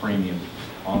premium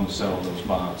on the sale of those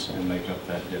bonds and make up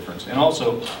that difference. And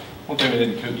also, one thing we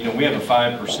didn't, you know, we have a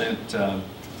 5%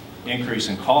 increase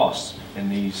in costs in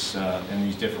these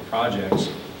different projects.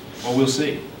 Well, we'll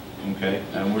see, okay?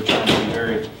 And we're trying to be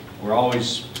very, we're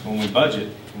always, when we budget,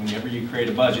 whenever you create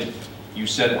a budget, you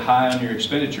set it high on your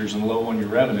expenditures and low on your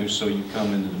revenues, so you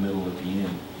come into the middle at the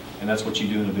end. And that's what you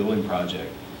do in a building project.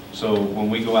 So when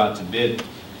we go out to bid,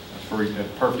 for a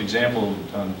perfect example,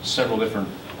 on several different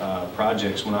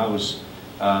projects, when I was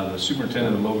the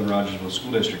superintendent of Logan Rogersville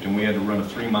School District, and we had to run a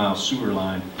 3-mile sewer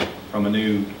line from a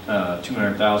new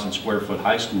 200,000 square foot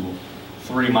high school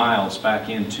 3 miles back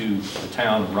into the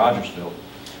town of Rogersville.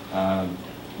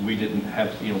 We didn't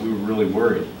have, you know, we were really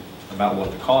worried about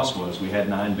what the cost was. We had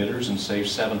 9 bidders and saved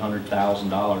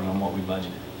 $700,000 on what we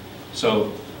budgeted.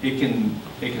 So it can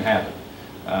happen.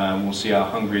 We'll see how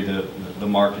hungry the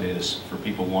market is for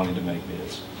people wanting to make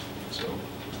bids. So,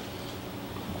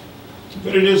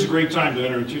 but it is a great time to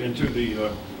enter into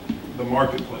the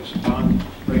marketplace. Bond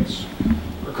rates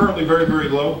are currently very, very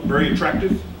low, very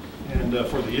attractive, and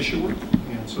for the issuer.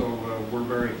 And so we're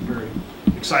very, very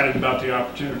excited about the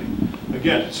opportunity.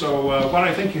 Again, so what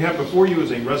I think you have before you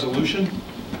is a resolution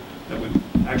that would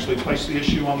actually place the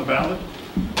issue on the ballot.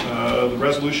 The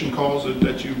resolution calls it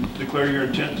that you declare your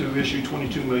intent to issue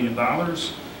 $22 million.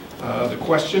 The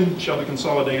question, shall the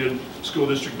consolidated school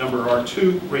district number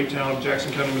R2, Raytown of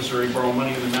Jackson County, Missouri, borrow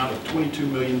money in the amount of $22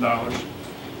 million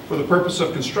for the purpose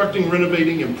of constructing,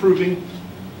 renovating, improving,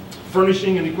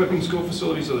 furnishing, and equipping school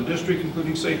facilities of the district,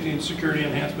 including safety and security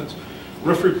enhancements,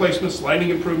 roof replacements, lighting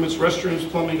improvements, restrooms,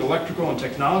 plumbing, electrical, and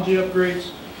technology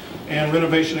upgrades, and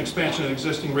renovation expansion of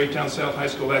existing Raytown South High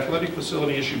School athletic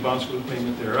facility, issue bonds for the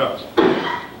payment thereof.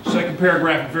 Second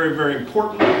paragraph, very, very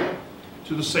important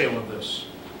to the sale of this,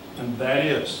 and that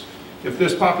is, if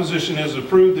this proposition is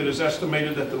approved, it is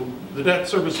estimated that the debt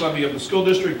service levy of the school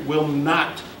district will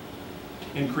not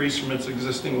increase from its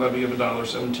existing levy of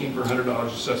 $1.17 per $100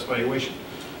 assessed valuation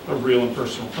of real and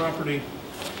personal property.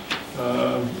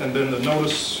 And then the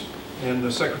notice, and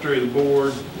the secretary of the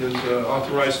board is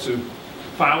authorized to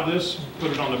file this, put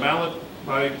it on the ballot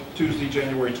by Tuesday,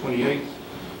 January 28th,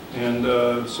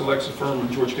 and selects a firm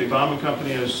of George K. Baum and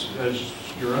Company as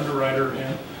your underwriter,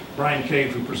 and Brian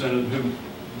Cave, who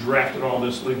drafted all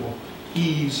this legal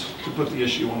ease to put the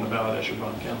issue on the ballot as your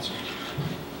bond counsel.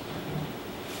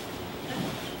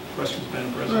 Questions,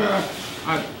 Madam President?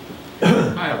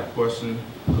 I have a question,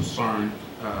 concern.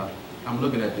 I'm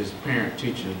looking at this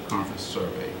parent-teacher conference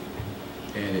survey,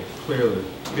 and it clearly,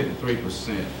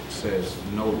 53% says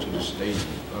no to the stadium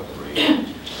upgrade.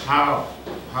 How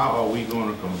are we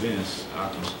going to convince our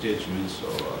constituents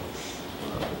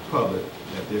or the public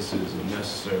that this is a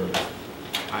necessary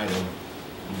item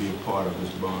to be a part of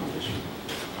this bond issue?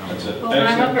 Well,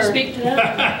 I have her speak to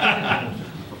that.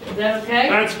 Is that okay?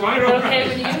 That's fine. Is that okay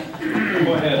with you?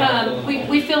 go ahead.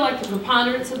 We feel like the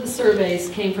preponderance of the surveys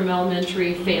came from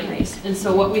elementary families. And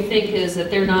so what we think is that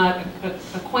they're not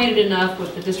acquainted enough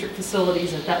with the district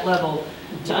facilities at that level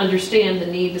to understand the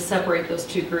need to separate those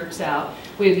two groups out.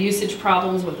 We have usage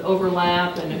problems with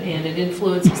overlap, and it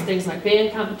influences things like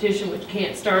band competition, which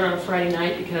can't start on a Friday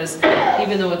night because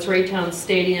even though it's Raytown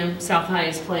Stadium, South High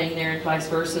is playing there and vice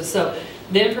versa. So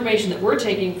the information that we're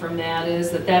taking from that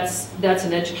is that that's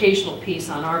an educational piece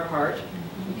on our part.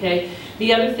 Okay.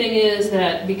 The other thing is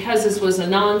that because this was a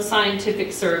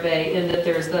non-scientific survey, and that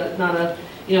there's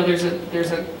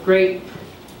there's a great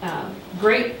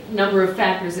great number of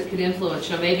factors that could influence.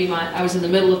 You know, maybe I was in the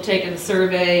middle of taking the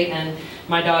survey and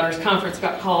my daughter's conference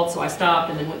got called, so I stopped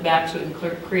and then went back to it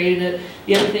and created it.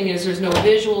 The other thing is there's no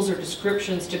visuals or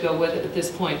descriptions to go with it at this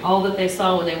point. All that they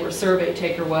saw when they were a survey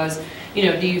taker was, you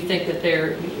know, do you think that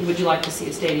would you like to see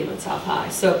a stadium at South High?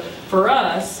 So for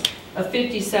us, a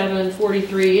 57,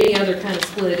 43, any other kind of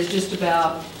split is just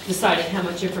about deciding how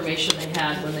much information they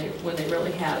had when they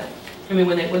really had it. I mean,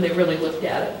 when they really looked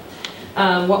at it.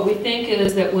 What we think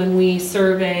is that when we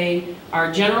survey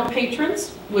our general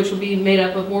patrons, which will be made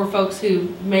up of more folks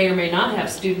who may or may not have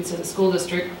students in the school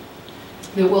district,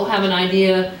 that we'll have an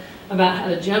idea about how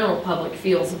the general public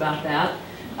feels about that,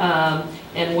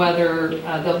 and whether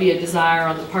there'll be a desire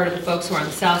on the part of the folks who are on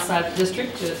the south side of the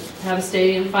district to have a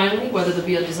stadium finally, whether there'll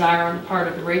be a desire on the part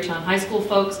of the Raytown High School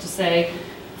folks to say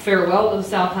farewell to the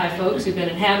South High folks who've been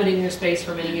inhabiting their space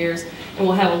for many years, and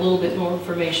we'll have a little bit more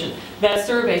information. That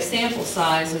survey sample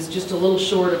size is just a little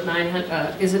short of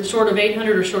 900, is it short of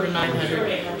 800 or short of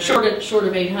 900? Short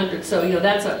of 800, so you know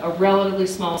that's a relatively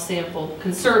small sample,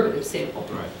 conservative sample.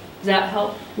 Right. Does that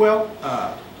help? Well,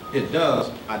 it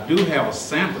does. I do have a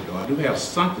sample though. I do have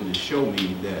something to show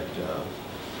me that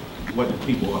what the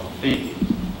people are thinking.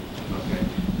 Okay,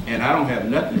 and I don't have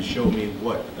nothing to show me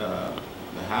what the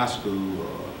high school or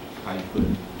how you put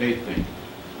it, they think.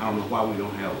 I don't know why we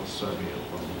don't have a survey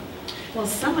of them. Well,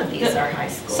 some of these are high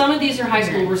school. Some of these are high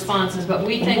school responses, but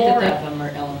we think More that of them are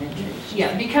elementary.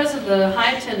 yeah, because of the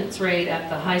high attendance rate at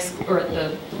the high school or at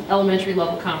the elementary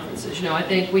level conferences. You know, I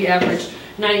think we averaged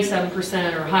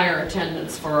 97% or higher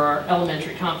attendance for our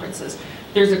elementary conferences.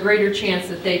 There's a greater chance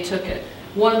that they took it.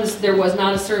 There was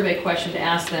not a survey question to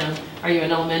ask them, are you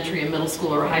an elementary, a middle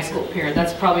school, or a high school parent?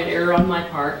 That's probably an error on my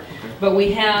part. But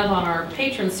we have on our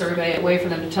patron survey a way for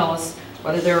them to tell us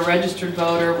whether they're a registered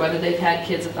voter, whether they've had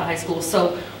kids at the high school.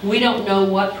 So we don't know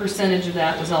what percentage of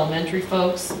that was elementary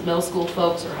folks, middle school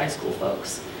folks, or high school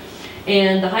folks.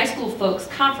 And the high school folks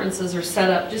conferences are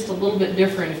set up just a little bit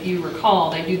different. If you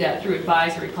recall, they do that through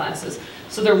advisory classes.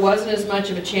 So there wasn't as much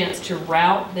of a chance to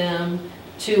route them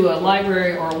to a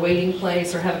library or a waiting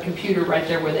place or have a computer right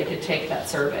there where they could take that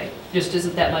survey. Just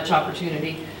isn't that much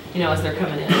opportunity, you know, as they're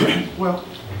coming in. Well,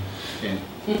 and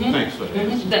thanks for that.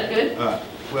 Is that good?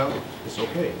 Well, it's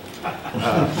okay.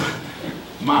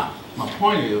 My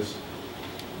point is,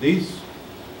 these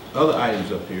other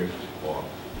items up here are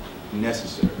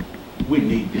necessary. We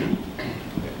need them. Okay.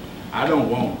 I don't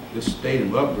want this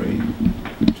stadium upgrade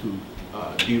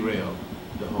to derail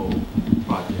the whole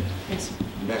project. Yes.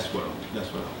 And that's what I'm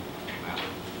after.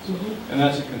 And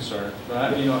that's a concern.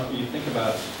 But you know, you think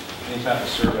about any type of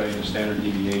survey, the standard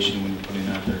deviation when you're putting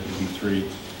out there could be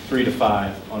 3 to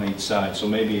 5 on each side. So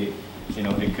maybe, you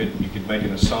know, you could make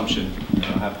an assumption,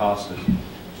 hypothesis,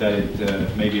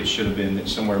 that maybe it should have been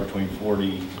somewhere between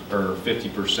 40 or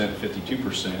 50%,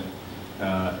 52%,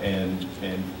 and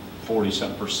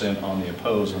 40-something% on the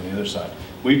opposed on the other side.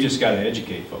 We've just got to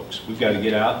educate folks. We've got to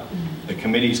get out. The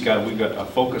committee's we've got a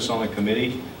focus on the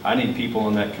committee. I need people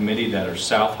on that committee that are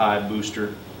South High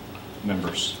booster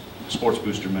members, sports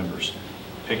booster members.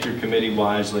 Pick your committee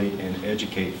wisely and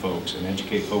educate folks in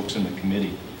the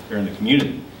committee, or in the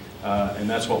community. And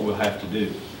that's what we'll have to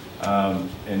do.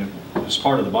 And as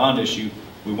part of the bond issue,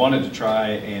 we wanted to try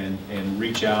and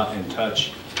reach out and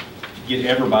touch, get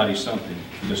everybody something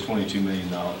for this $22 million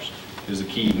is the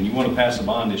key. When you want to pass a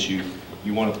bond issue,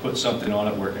 you want to put something on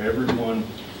it where everyone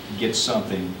gets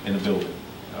something in a building,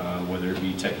 whether it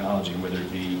be technology, whether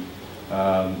it be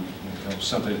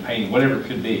something painting, whatever it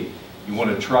could be. You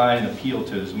want to try and appeal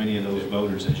to as many of those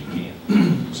voters as you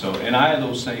can. So, and I have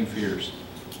those same fears,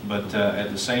 but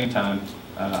at the same time,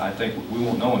 I think we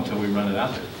won't know until we run it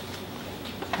out there.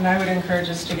 And I would encourage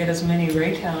us to get as many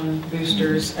Raytown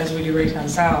boosters as we do Raytown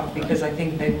South, because I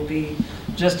think they will be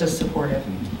just as supportive.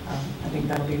 I think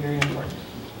that'll be very important.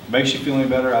 Makes you feel any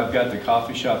better? I've got the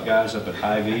coffee shop guys up at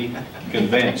Hy-Vee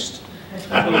convinced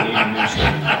that we need a new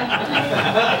stadium.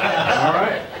 All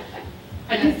right.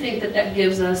 I do think that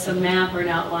gives us a map or an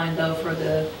outline, though, for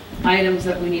the items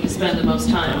that we need to spend the most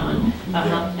time on,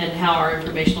 and how our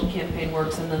informational campaign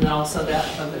works, and then also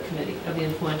that of the committee, of the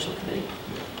influential committee.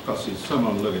 Because see, some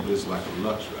of them look at this like a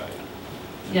luxury item.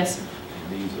 Yes, sir.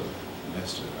 And these are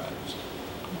necessary items.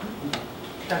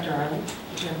 Dr. Arlen,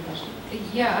 do you have a question?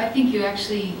 Yeah, I think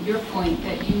your point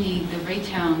that you need the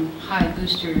Raytown High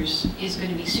boosters is going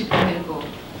to be super critical.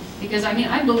 Because, I mean,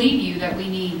 I believe you that we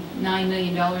need $9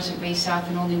 million at Ray South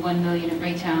and only $1 million at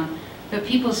Raytown. But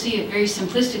people see it very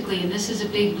simplistically, and this is a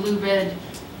big blue-red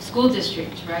school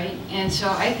district, right? And so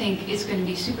I think it's going to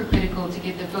be super critical to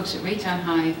get the folks at Raytown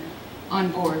High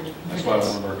on board. That's why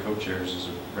one of our co-chairs is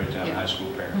a Raytown High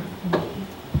School parent.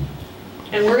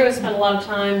 And we're going to spend a lot of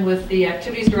time with the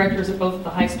activities directors at both of the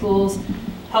high schools,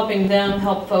 helping them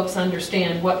help folks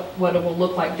understand what it will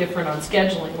look like different on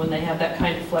scheduling when they have that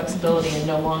kind of flexibility and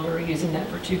no longer using that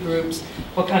for 2 groups,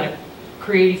 what kind of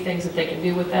creative things that they can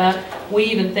do with that. We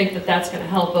even think that that's going to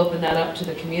help open that up to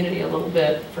the community a little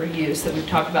bit for use that we've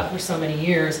talked about for so many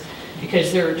years,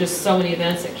 because there are just so many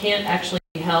events that can't actually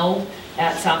be held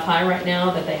at South High right now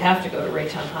that they have to go to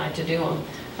Raytown High to do them.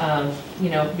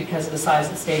 Because of the size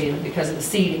of the stadium, because of the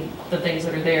seating, the things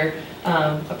that are there.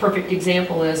 A perfect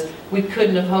example is we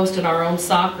couldn't have hosted our own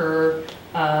soccer,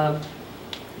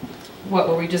 what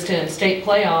were we just in, state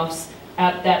playoffs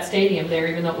at that stadium there,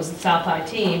 even though it was the South High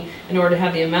team, in order to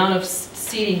have the amount of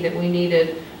seating that we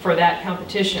needed for that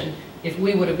competition. If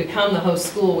we would have become the host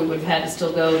school, we would have had to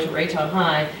still go to Raytown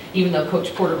High, even though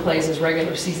Coach Porter plays his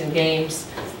regular season games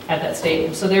at that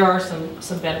stadium. So there are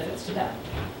some benefits to that.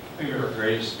 I think our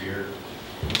greatest fear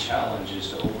and challenge is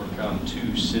to overcome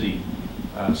 2 city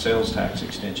sales tax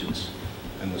extensions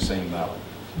in the same ballot.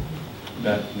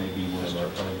 That may be one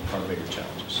of our bigger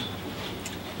challenges.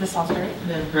 Ms. Salisbury?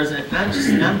 Madam President,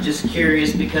 I'm just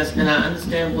curious because, and I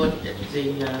understand what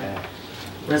the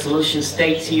resolution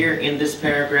states here in this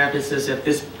paragraph. It says if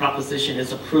this proposition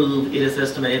is approved, it is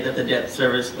estimated that the debt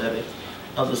service levy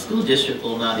of the school district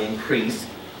will not increase.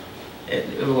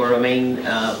 It will remain the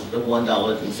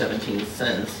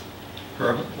 $1.17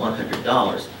 per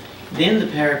 $100. Then the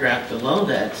paragraph below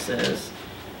that says,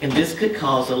 and this could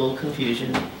cause a little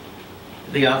confusion,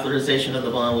 the authorization of the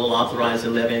bond will authorize the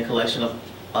levy and collection of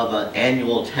an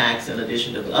annual tax in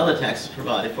addition to the other taxes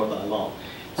provided for by law.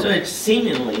 So it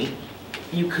seemingly,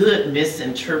 you could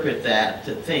misinterpret that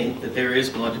to think that there is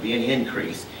going to be an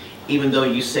increase, even though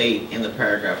you say in the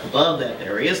paragraph above that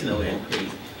there is no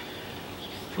increase.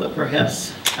 But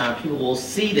perhaps people will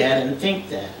see that and think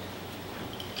that.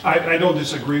 I don't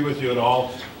disagree with you at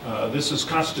all. This is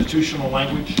constitutional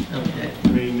language. Okay. I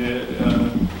mean,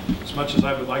 as much as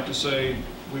I would like to say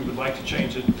we would like to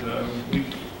change it, we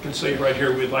can say right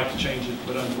here we'd like to change it,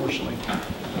 but unfortunately,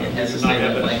 we do not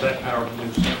have that power to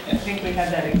do so. I think we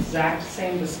had that exact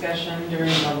same discussion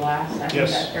during the last, I think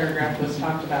Yes. that paragraph was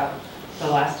talked about the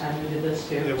last time we did this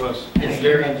too. It was. It's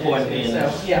very important,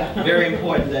 So, yeah. very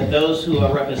important that those who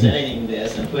are representing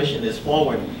this and pushing this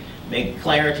forward make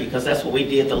clarity, because that's what we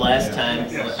did the last time.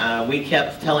 Yes. We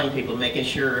kept telling people, making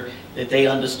sure that they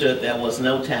understood there was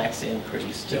no tax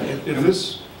increase. If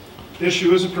this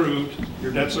issue is approved,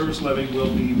 your debt service levy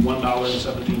will be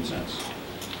 $1.17.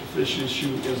 If this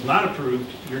issue is not approved,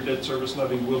 your debt service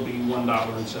levy will be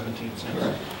 $1.17.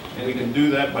 Right. And we can do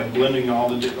that by blending all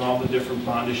the different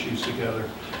bond issues together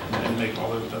and make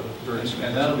all the various.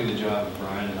 And that'll be the job of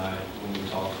Brian and I when we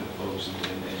talk to the folks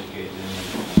and educate them in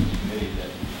the committee that,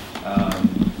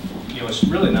 it's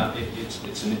really not,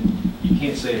 you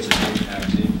can't say it's a big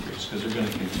tax increase because they're going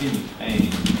to continue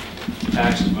paying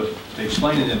taxes, but to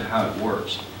explain to them how it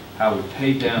works, how we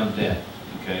pay down debt,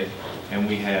 okay, and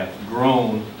we have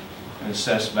grown an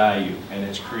assessed value, and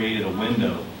it's created a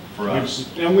window for us.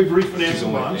 And we've refinanced to go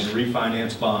in bonds. and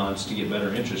refinance bonds to get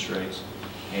better interest rates,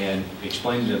 and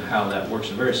explain to them how that works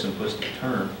in a very simplistic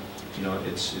term.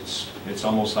 It's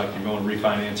almost like you're going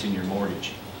refinancing your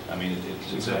mortgage. I mean,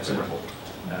 it's that simple.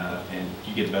 And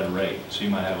you get a better rate, so you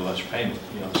might have a lesser payment.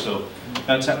 So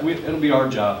that's how it'll be our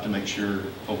job to make sure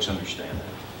folks understand that,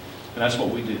 and that's what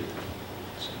we do.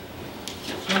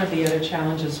 One of the other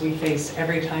challenges we face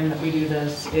every time that we do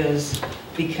this is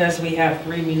because we have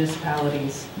 3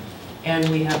 municipalities and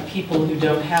we have people who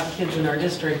don't have kids in our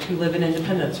district who live in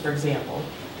Independence, for example.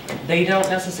 They don't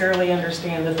necessarily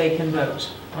understand that they can vote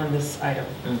on this item.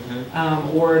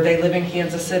 Or they live in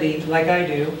Kansas City, like I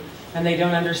do, and they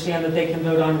don't understand that they can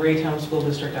vote on Raytown School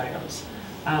District items.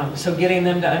 So getting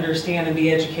them to understand and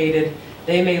be educated.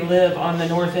 They may live on the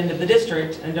north end of the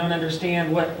district and don't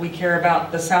understand what we care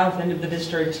about the south end of the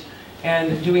district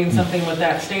and doing something with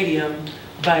that stadium,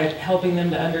 but helping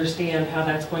them to understand how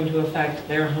that's going to affect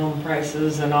their home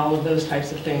prices and all of those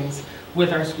types of things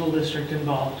with our school district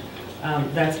involved.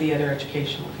 That's the other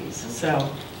educational piece.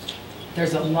 So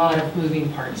there's a lot of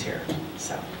moving parts here.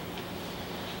 So,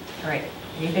 all right,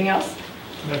 anything else?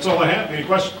 That's all I have. Any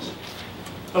questions?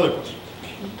 Other questions?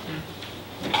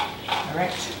 All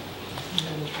right.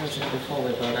 Madam President, before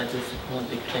we vote, I just want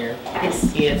to be clear.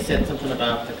 Yes. He had said something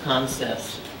about the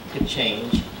concepts could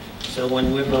change. So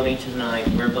when we're voting tonight,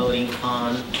 we're voting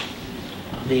on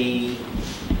the...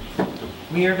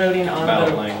 We are voting on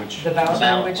Ballot language. the ballot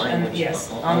Ballot language and, language.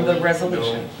 yes, on the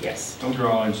resolution, yes. No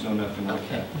drawings, no nothing like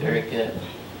Okay, that. very good.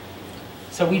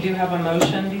 So we do have a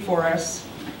motion before us,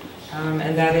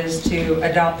 and that is to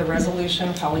adopt the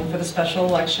resolution calling for the special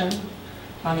election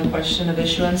on the question of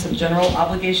issuance of general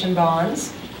obligation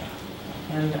bonds.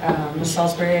 And Ms.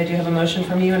 Salisbury, I do have a motion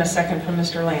from you and a second from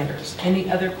Mr. Landers. Any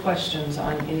other questions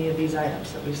on any of these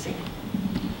items that we've seen?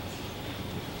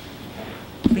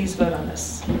 Please vote on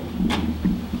this.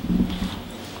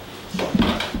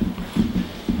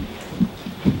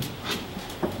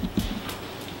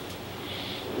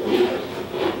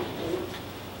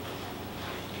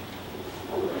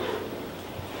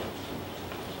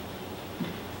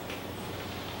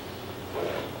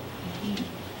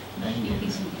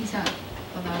 He's not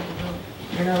allowed to vote.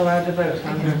 You're not allowed to vote,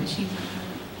 huh? The machine's not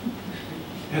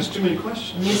Has too many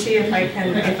questions. Let me see if I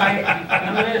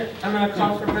can, I'm gonna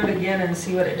call for vote again and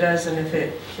see what it does, and if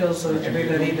it kills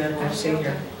everybody, then we'll see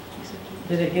here.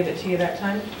 Did it give it to you that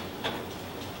time?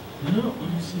 No, let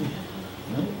me see.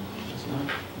 No, it's not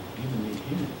giving me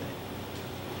anything.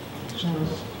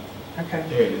 Okay,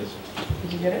 There it is.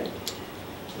 did you get it?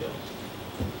 Yeah.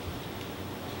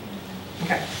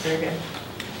 Okay, very good.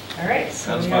 All right,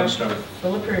 so That's we fun have start.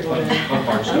 full approval then. Fun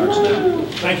part starts now.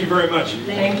 Thank you very much.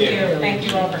 Thank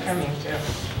you all for coming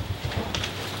too.